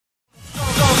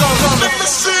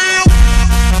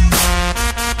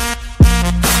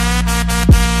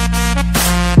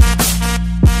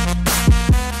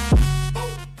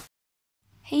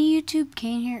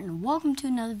and welcome to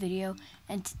another video.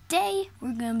 And today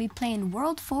we're going to be playing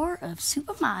World 4 of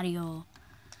Super Mario.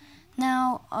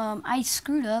 Now, I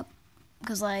screwed up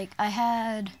because I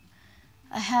had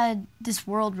this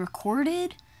world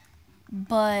recorded,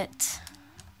 but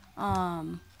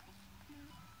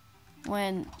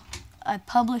when I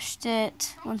published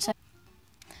it,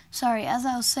 sorry, as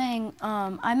I was saying,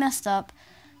 I messed up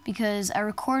because I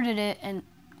recorded it, and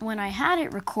when I had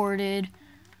it recorded,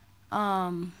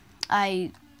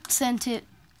 I sent it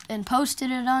and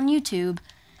posted it on YouTube,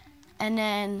 and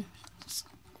then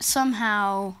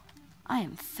somehow, I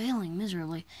am failing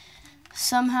miserably,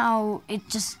 somehow it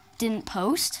just didn't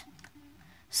post,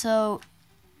 so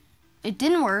it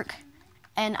didn't work,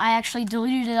 and I actually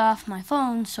deleted it off my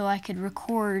phone so I could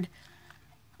record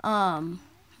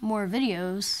more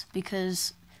videos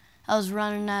because I was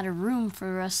running out of room for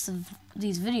the rest of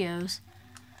these videos.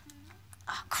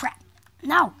 Oh, crap.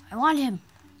 No, I want him.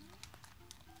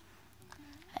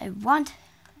 I want...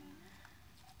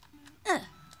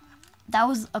 That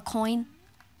was a coin.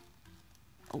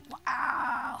 Oh,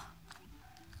 wow.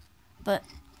 But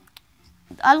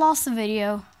I lost the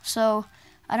video, so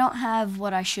I don't have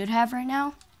what I should have right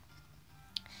now.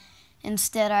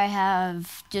 Instead, I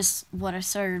have just what I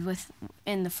started with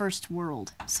in the first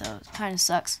world, so it kind of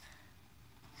sucks.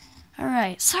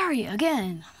 Alright, sorry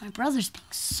again. My brother's being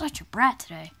such a brat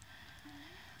today.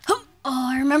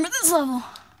 Oh, I remember this level.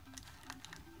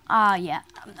 Yeah,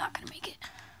 I'm not gonna make it.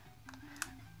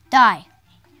 Die.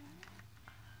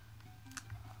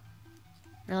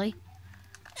 Really?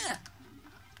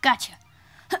 Gotcha.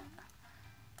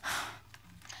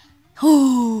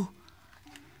 Oh.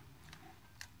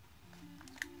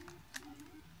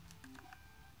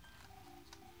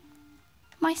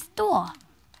 My store.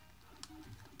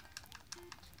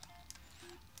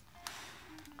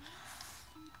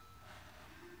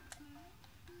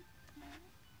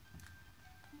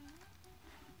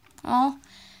 Oh,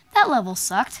 that level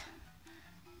sucked.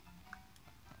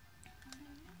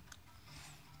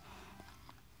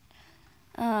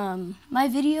 My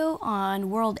video on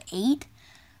World 8,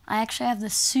 I actually have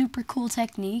this super cool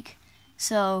technique.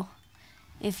 So,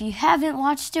 if you haven't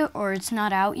watched it or it's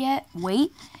not out yet,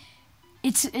 wait.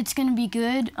 It's gonna be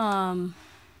good.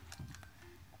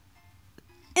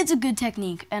 It's a good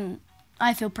technique, and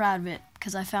I feel proud of it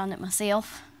because I found it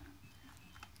myself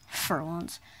for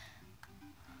once.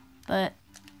 But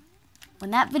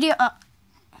when that video,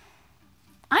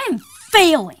 I am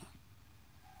failing.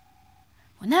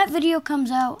 When that video comes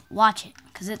out, watch it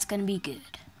because it's gonna be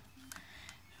good.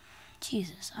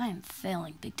 Jesus, I am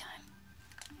failing big time.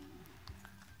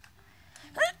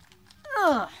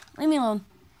 Leave me alone.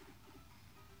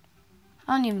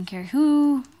 I don't even care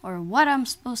who or what I'm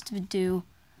supposed to do.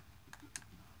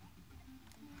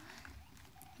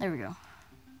 There we go.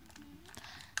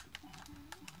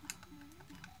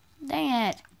 Dang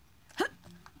it.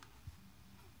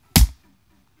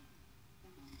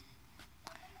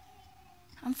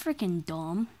 I'm freaking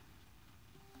dumb.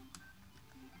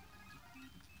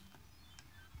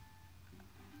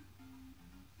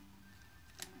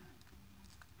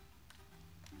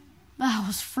 That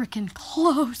was freaking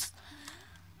close.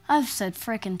 I've said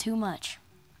freaking too much.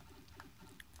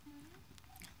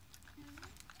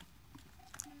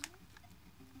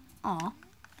 Aw.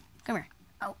 Come here.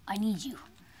 Oh, I need you.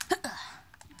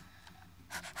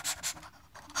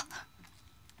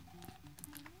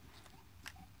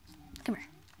 Come here.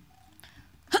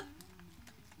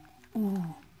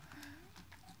 Ooh.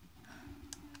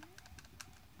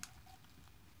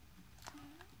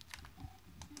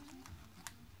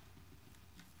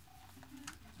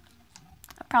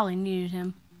 I probably needed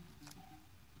him.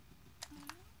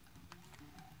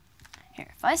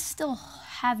 Here, if I still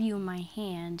have you in my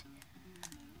hand.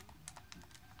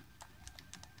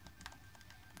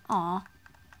 Aw.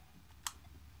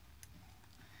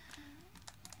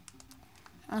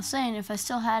 I was saying if I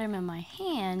still had him in my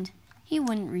hand, he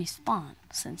wouldn't respawn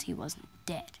since he wasn't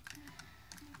dead.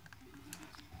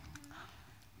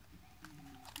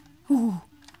 Ooh.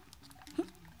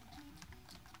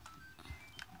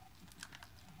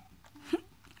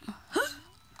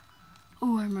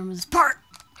 Oh, I remember this part.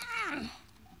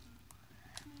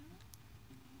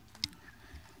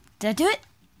 Did I do it?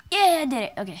 Yeah, I did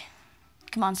it. Okay.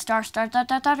 Come on, star.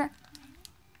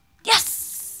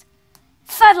 Yes!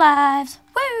 5 lives.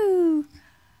 Woo!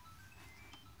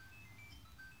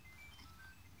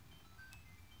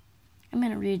 I'm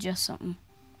gonna readjust something.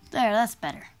 There, that's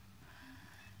better.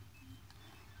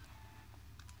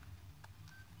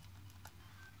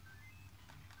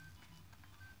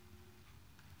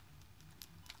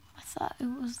 I thought it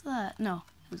was that. No,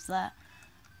 it was that.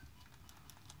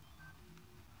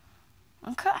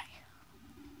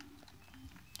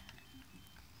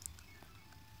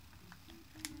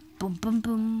 Boom, boom,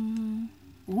 boom.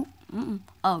 Ooh,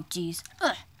 oh, jeez.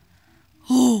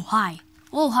 Oh, hi.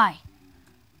 Oh, hi.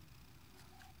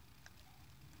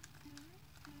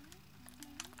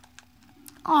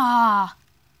 Ah.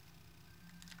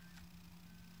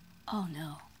 Oh,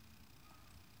 no.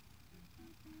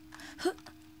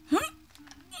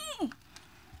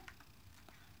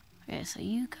 Okay, so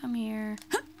you come here.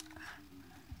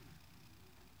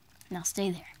 Now stay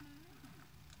there.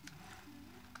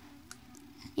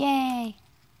 Yay.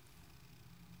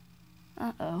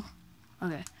 Uh-oh.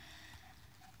 Okay.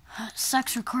 It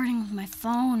sucks recording with my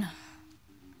phone.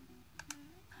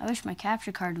 I wish my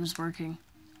capture card was working.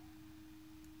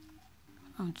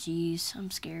 Oh, jeez. I'm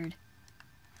scared.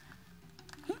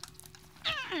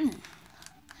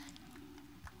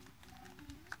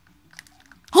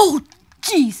 Oh,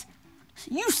 jeez.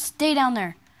 You stay down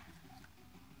there.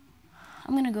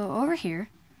 I'm gonna go over here.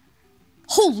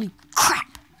 Holy crap.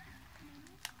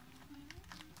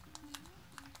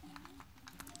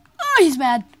 Oh, he's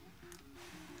mad.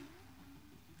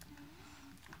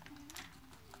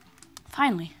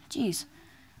 Finally, jeez.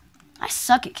 I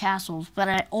suck at castles, but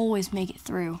I always make it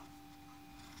through.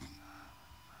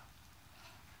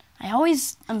 I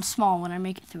always am small when I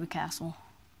make it through a castle.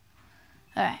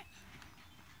 Alright.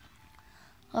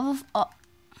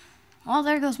 Well,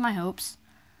 there goes my hopes.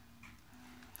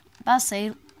 About to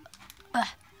say,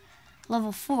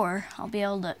 level 4, I'll be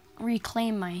able to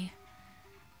reclaim my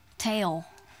tail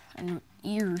and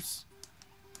ears.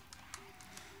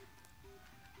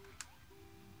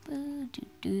 Woo!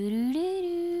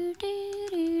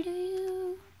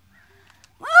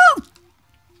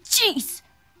 Jeez!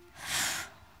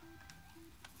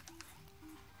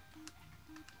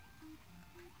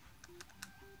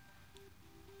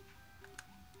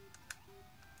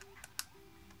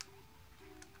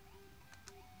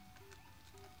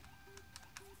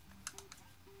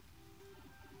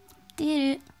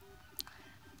 Did it.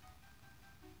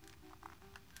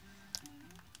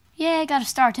 Yeah, I got a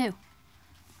star too.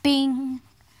 Bing.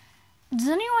 Does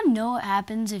anyone know what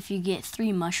happens if you get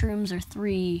 3 mushrooms or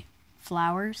 3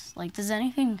 flowers? Like, does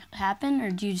anything happen,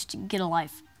 or do you just get a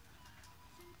life?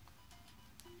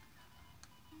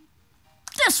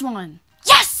 This one!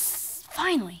 Yes!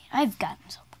 Finally, I've gotten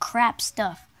some crap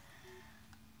stuff.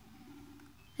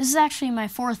 This is actually my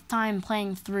 4th time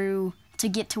playing through to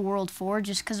get to World 4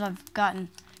 just because I've gotten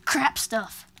crap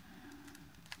stuff.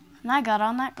 And I got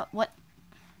on that, but what?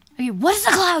 Okay, what does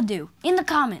the cloud do? In the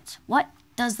comments, what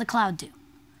does the cloud do?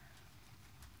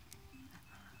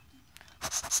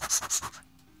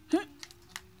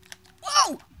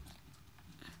 Whoa!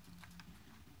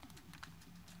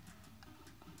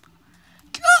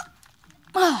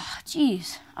 Oh,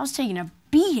 jeez. I was taking a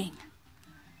beating.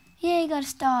 Yay, got a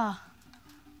star.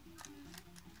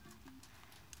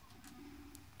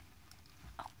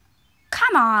 Oh,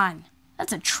 come on.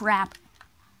 That's a trap.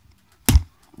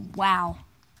 Wow.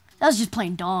 That was just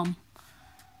plain dumb.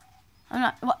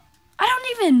 I don't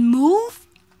even move.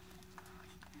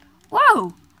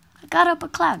 Whoa. I got up a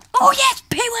cloud. Oh, yes,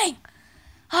 P-Wing.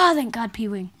 Oh, thank God,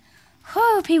 P-Wing.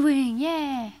 Whoa, P-Wing,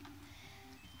 yeah.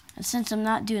 And since I'm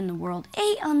not doing the World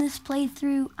 8 on this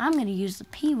playthrough, I'm going to use the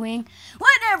P-Wing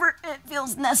whenever it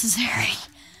feels necessary.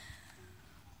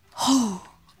 Oh.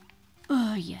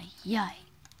 Yay.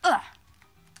 Oh.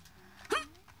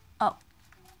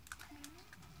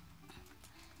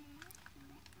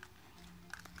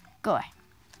 Go away.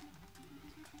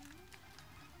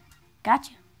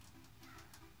 Gotcha.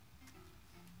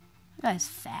 That guy's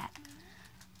fat.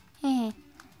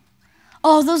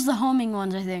 Oh, those are the homing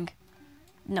ones, I think.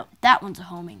 No, that one's a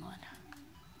homing one.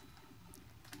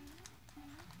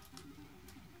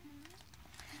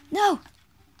 No!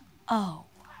 Oh,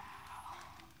 wow.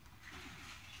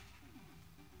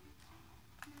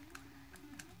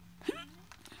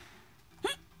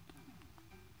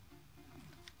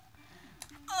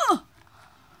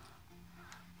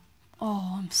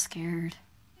 Oh, I'm scared.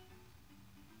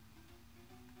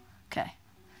 Okay.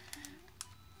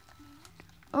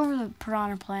 Over the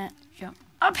piranha plant, jump.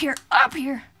 Up here, up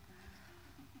here.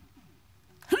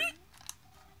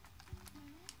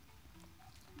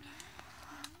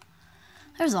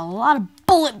 There's a lot of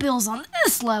bullet bills on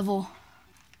this level.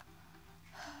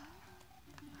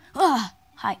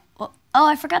 Hi. Oh,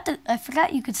 I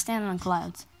forgot you could stand on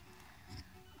clouds.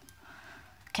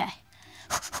 Okay.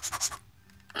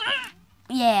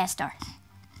 Yeah, star.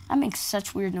 I make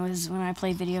such weird noises when I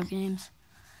play video games.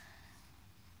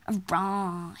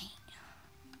 Alright.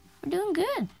 We're doing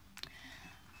good.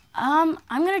 I'm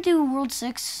gonna do World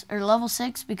 6 or Level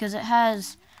 6 because it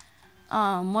has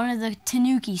one of the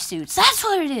Tanuki suits. That's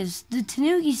what it is. The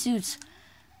Tanuki suits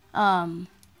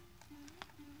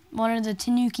one of the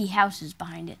Tanuki houses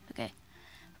behind it. Okay.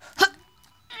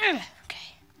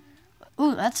 Okay.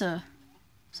 Ooh, is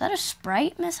that a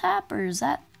sprite mishap or is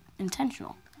that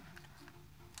intentional?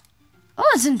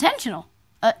 Oh, it's intentional.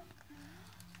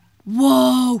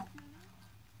 Whoa.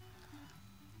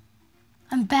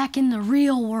 I'm back in the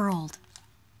real world.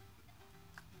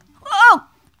 Whoa.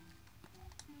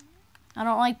 I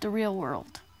don't like the real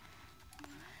world.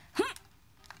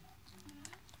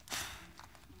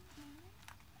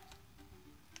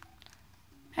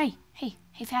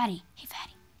 Hey, fatty.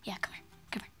 Yeah, come here.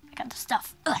 I got the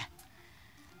stuff. Ugh.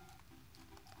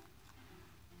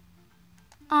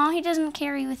 Aw, he doesn't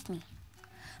carry with me.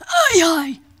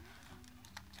 Ay.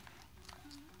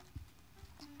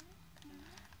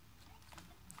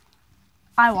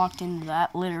 I walked into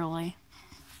that, literally.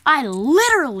 I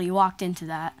literally walked into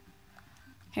that.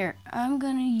 Here, I'm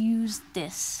gonna use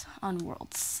this on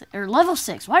level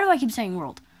 6. Why do I keep saying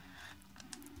world?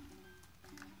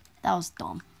 That was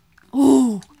dumb.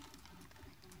 Ooh.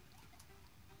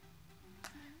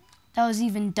 That was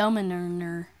even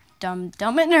dumber.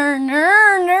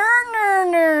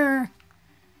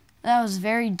 That was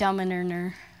very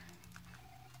dumber.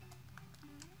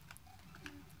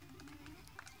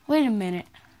 Wait a minute.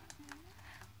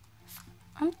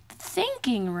 I'm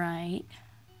thinking right.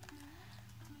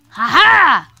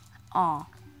 Ha-ha! Aw.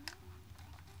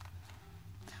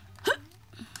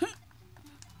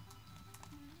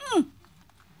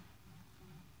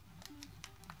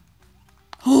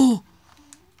 Oh,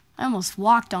 I almost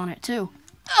walked on it too.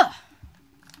 Ugh.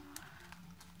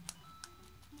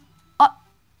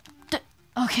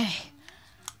 Okay.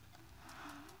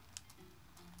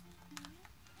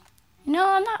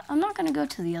 No, I'm not gonna go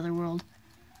to the other world.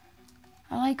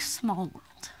 I like small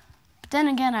world. But then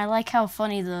again, I like how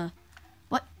funny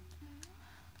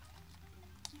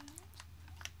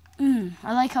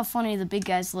I like how funny the big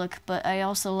guys look, but I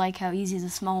also like how easy the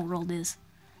small world is.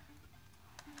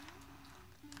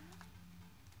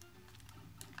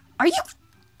 Are you?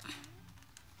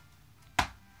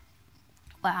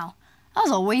 Wow, that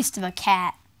was a waste of a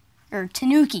cat. Or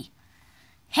Tanuki.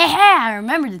 Hey, I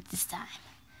remembered it this time.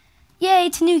 Yay,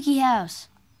 Tanuki house.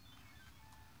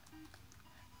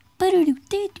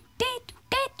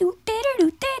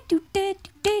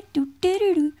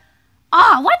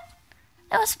 Ah, what?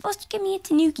 That was supposed to give me a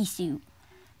Tanuki suit.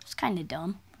 It's kind of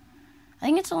dumb. I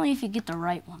think it's only if you get the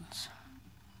right ones.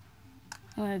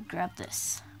 I'm gonna grab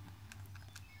this.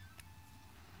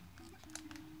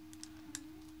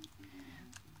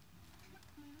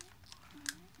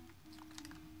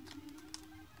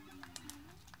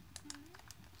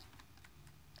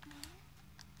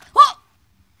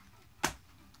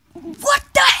 What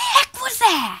the heck was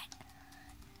that?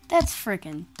 That's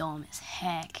freaking dumb as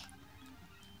heck.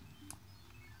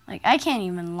 Like, I can't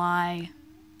even lie.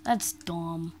 That's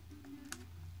dumb.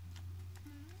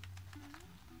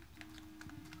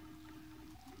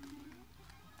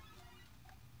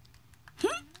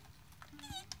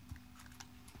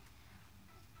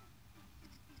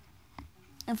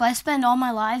 If I spend all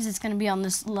my lives, it's going to be on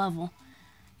this level.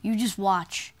 You just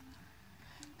watch.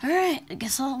 Alright, I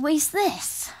guess I'll waste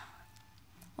this.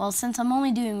 Well, since I'm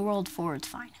only doing World 4, it's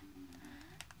fine.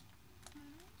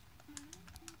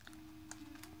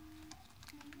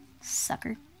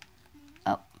 Sucker.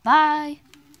 Oh, bye.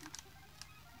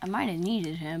 I might have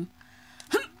needed him.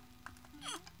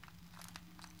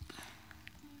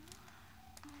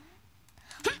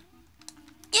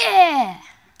 Yeah!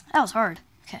 That was hard.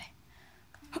 Okay.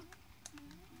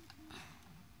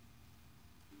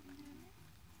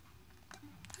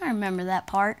 I remember that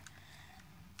part.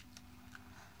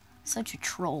 Such a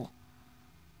troll.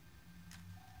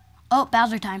 Oh,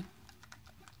 Bowser time.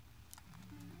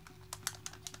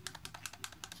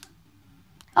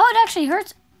 Oh, it actually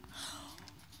hurts.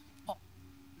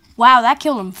 Wow, that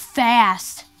killed him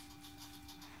fast.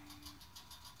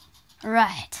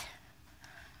 Alright.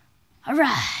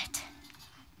 Alright.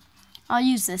 I'll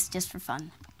use this just for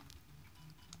fun.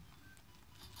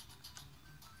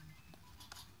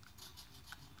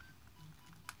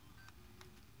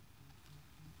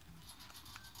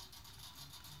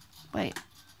 Wait.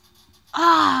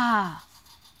 Ah!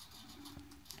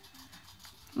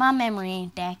 My memory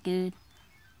ain't that good.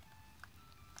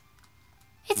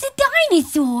 It's a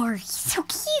dinosaur! He's so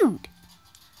cute!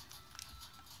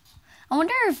 I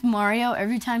wonder if Mario,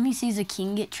 every time he sees a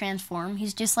king get transformed,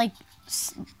 he's just like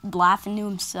laughing to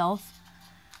himself.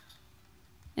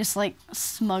 Just like a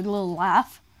smug little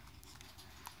laugh.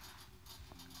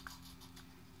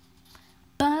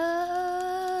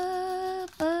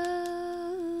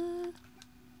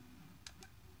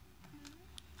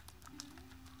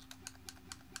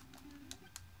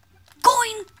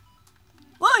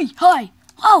 Hi!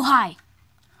 Oh, hi!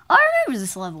 I remember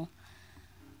this level.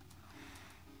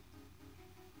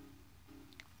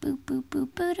 Boop boop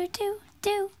boop boo doo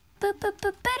doo boop boop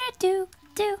boop doo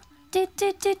doo doo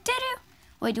doo doo doo.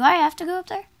 Wait, do I have to go up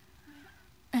there?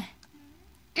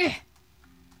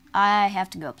 I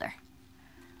have to go up there.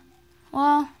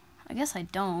 Well, I guess I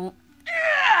don't.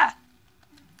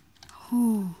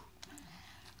 Ooh.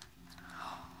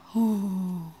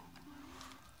 Ooh.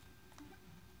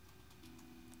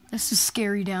 This is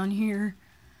scary down here.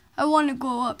 I want to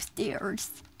go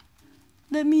upstairs.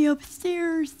 Let me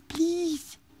upstairs,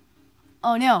 please.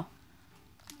 Oh no.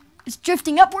 It's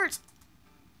drifting upwards.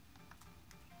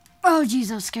 Oh jeez,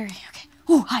 that was scary. Okay.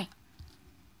 Ooh, hi.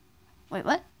 Wait,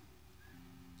 what?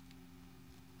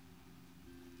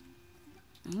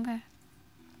 Okay.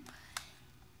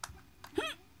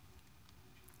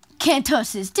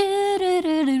 Cantosses.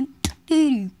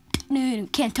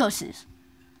 Cantosses.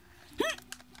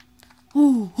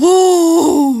 Ooh,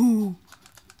 ooh.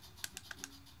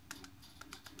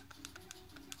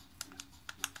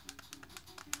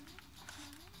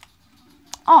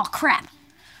 Oh crap.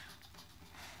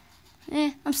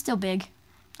 I'm still big.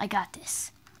 I got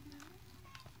this.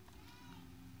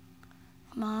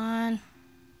 Come on.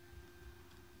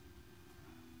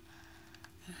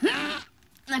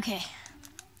 Okay.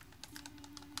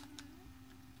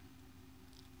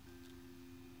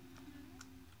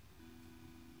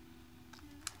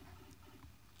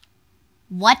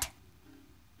 What?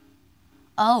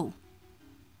 Oh.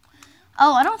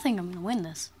 Oh, I don't think I'm gonna win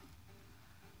this.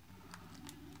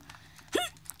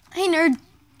 Hey, nerd.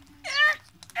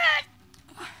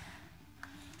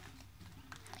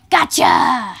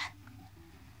 Gotcha!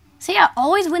 See, I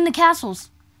always win the castles.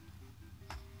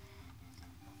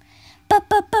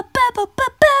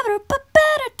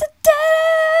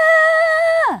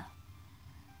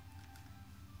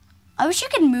 I wish you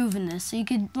could move in this, so you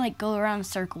could like go around in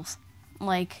circles,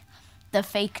 like the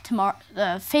fake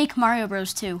Mario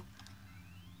Bros. 2.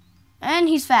 And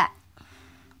he's fat.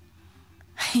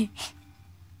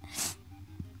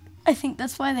 I think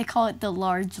that's why they call it the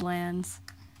large lands.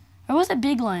 Or was it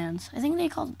big lands? I think they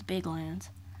called it the big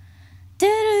lands.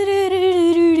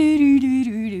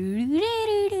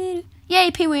 Yay,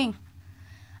 P-Wing.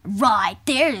 Right,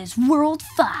 there is World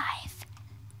 5.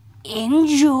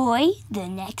 Enjoy the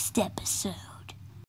next episode.